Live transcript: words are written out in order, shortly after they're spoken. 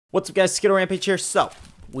What's up, guys? Skittlerampage here. So,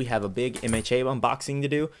 we have a big MHA unboxing to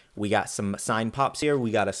do. We got some signed pops here.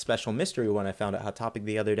 We got a special mystery one I found at Hot Topic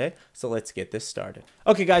the other day. So, let's get this started.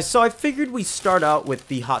 Okay, guys. So, I figured we start out with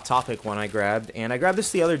the Hot Topic one I grabbed. And I grabbed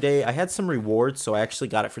this the other day. I had some rewards, so I actually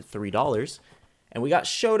got it for $3. And we got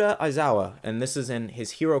Shota Aizawa, and this is in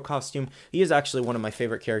his hero costume. He is actually one of my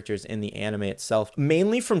favorite characters in the anime itself,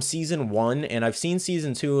 mainly from Season 1, and I've seen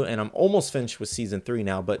Season 2, and I'm almost finished with Season 3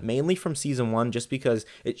 now, but mainly from Season 1 just because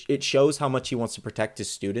it shows how much he wants to protect his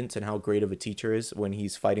students and how great of a teacher is when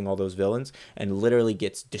he's fighting all those villains, and literally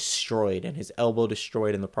gets destroyed, and his elbow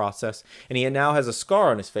destroyed in the process. And he now has a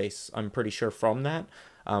scar on his face, I'm pretty sure, from that.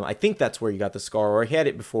 I think that's where he got the scar, or he had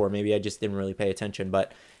it before. Maybe I just didn't really pay attention,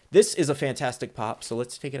 but this is a fantastic pop, so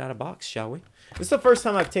let's take it out of box, shall we? This is the first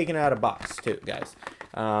time I've taken it out of box, too, guys.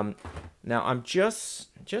 Now, I'm just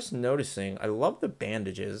noticing, I love the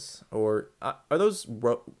bandages, or are those,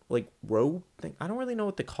 robe thing? I don't really know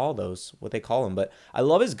what they call those, what they call them, but I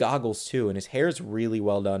love his goggles, too, and his hair is really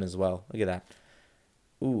well done as well. Look at that.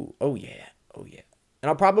 Ooh, oh, yeah, oh, yeah. And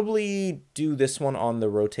I'll probably do this one on the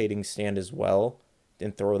rotating stand as well,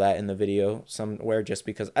 and throw that in the video somewhere, just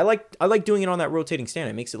because I like doing it on that rotating stand.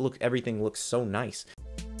 It makes it look, everything looks so nice.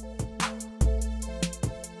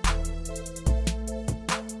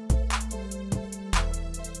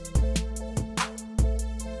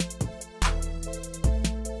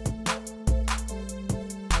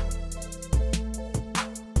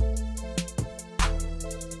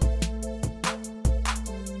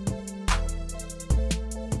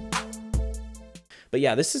 But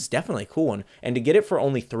yeah, this is definitely a cool one. And to get it for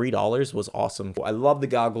only $3 was awesome. I love the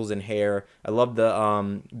goggles and hair. I love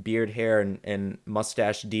the beard hair and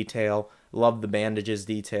mustache detail. Love the bandages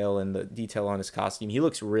detail and the detail on his costume. He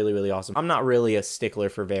looks really, really awesome. I'm not really a stickler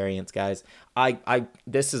for variants, guys.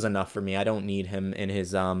 This is enough for me. I don't need him in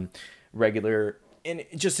his regular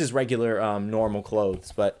normal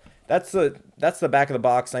clothes. But that's the back of the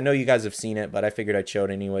box. I know you guys have seen it, but I figured I'd show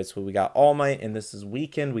it anyway. So we got All Might, and this is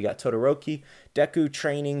Weekend. We got Todoroki, Deku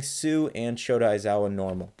Training, Sue, and Shota Aizawa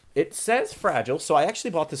Normal. It says Fragile, so I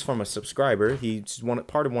actually bought this from a subscriber. He's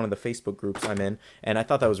part of one of the Facebook groups I'm in, and I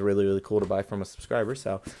thought that was really, really cool to buy from a subscriber.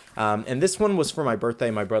 So, and this one was for my birthday.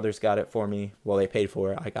 My brothers got it for me. Well, they paid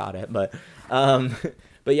for it. I got it, but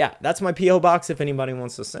but yeah, that's my P.O. box if anybody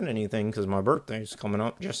wants to send anything, because my birthday's coming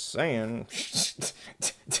up. Just saying.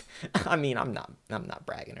 I mean, I'm not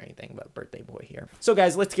bragging or anything, but birthday boy here. So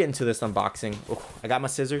guys, let's get into this unboxing. Oh, I got my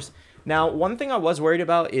scissors. Now, one thing I was worried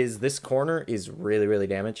about is this corner is really, really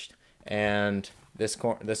damaged, and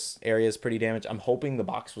this area is pretty damaged. I'm hoping the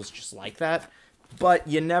box was just like that, but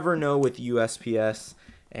you never know with USPS.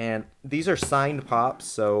 And these are signed pops,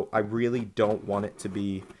 so I really don't want it to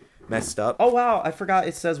be messed up. Oh wow, I forgot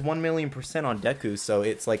it says 1,000,000% on Deku, so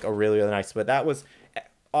it's like a really, really nice. But that was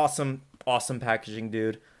awesome packaging,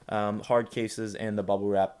 dude. Hard cases and the bubble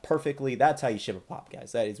wrap perfectly. That's how you ship a pop,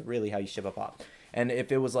 guys. That is really how you ship a pop. And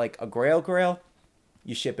if it was like a grail,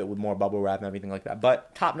 you ship it with more bubble wrap and everything like that.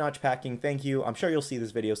 But top-notch packing, thank you. I'm sure you'll see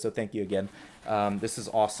this video, so thank you again. This is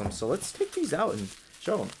awesome. So let's take these out and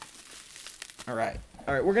show them. All right,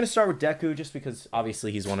 we're going to start with Deku just because,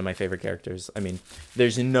 obviously, he's one of my favorite characters. I mean,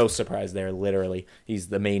 there's no surprise there, literally. He's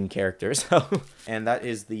the main character, so. And that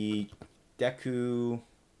is the Deku,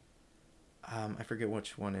 I forget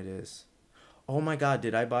which one it is. Oh my god,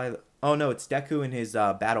 did I buy... Oh no, it's Deku in his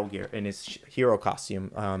battle gear, in his hero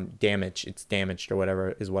costume. It's damaged or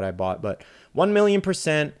whatever is what I bought. But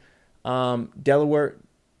 1,000,000%,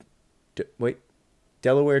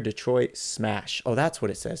 Delaware, Detroit, Smash. Oh, that's what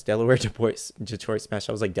it says. Delaware, Detroit, Smash.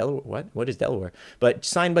 I was like, Delaware, what? What is Delaware? But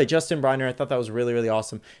signed by Justin Briner. I thought that was really, really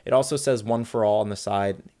awesome. It also says One for All on the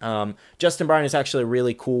side. Justin Briner is actually a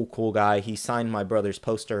really cool guy. He signed my brother's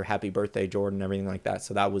poster, Happy Birthday, Jordan, everything like that.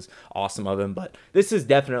 So that was awesome of him. But this is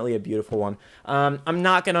definitely a beautiful one. I'm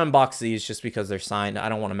not going to unbox these just because they're signed. I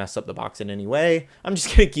don't want to mess up the box in any way. I'm just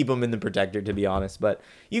going to keep them in the protector, to be honest. But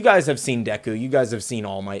you guys have seen Deku. You guys have seen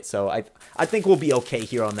All Might. So I think we'll be okay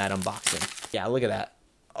here on that unboxing. Yeah, look at that.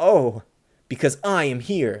 Oh, because I am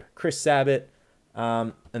here. Chris Sabat.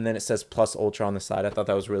 And then it says Plus Ultra on the side. I thought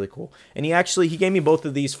that was really cool. And he gave me both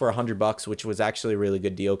of these for $100, which was actually a really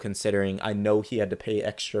good deal considering I know he had to pay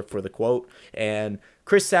extra for the quote. And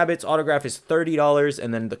Chris Sabat's autograph is $30,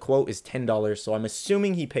 and then the quote is $10. So I'm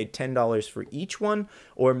assuming he paid $10 for each one,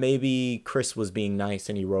 or maybe Chris was being nice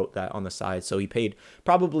and he wrote that on the side. So he paid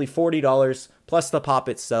probably $40 plus the pop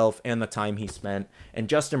itself and the time he spent. And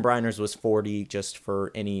Justin Briner's was $40 just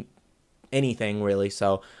for anything really.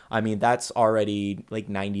 So I mean, that's already like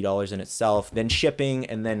 $90 in itself, then shipping,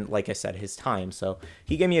 and then like I said, his time. So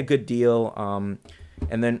he gave me a good deal.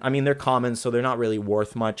 And then, I mean, they're common, so they're not really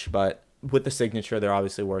worth much, but with the signature, they're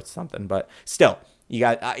obviously worth something. But still, you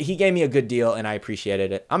got he gave me a good deal, and I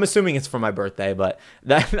appreciated it. I'm assuming it's for my birthday, but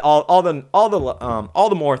that all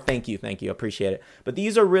the more thank you, appreciate it. But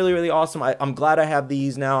these are really, really awesome. I'm glad I have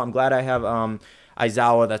these now. I'm glad I have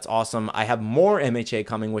Aizawa. That's awesome. I have more MHA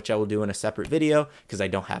coming, which I will do in a separate video because I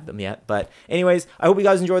don't have them yet. But anyways, I hope you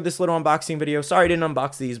guys enjoyed this little unboxing video. Sorry I didn't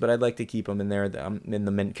unbox these, but I'd like to keep them in there in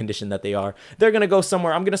the mint condition that they are. They're going to go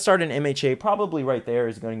somewhere. I'm going to start an MHA. Probably right there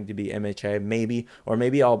is going to be MHA, maybe. Or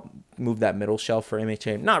maybe I'll move that middle shelf for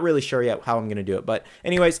MHA. Not really sure yet how I'm going to do it. But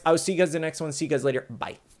anyways, I will see you guys in the next one. See you guys later.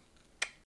 Bye.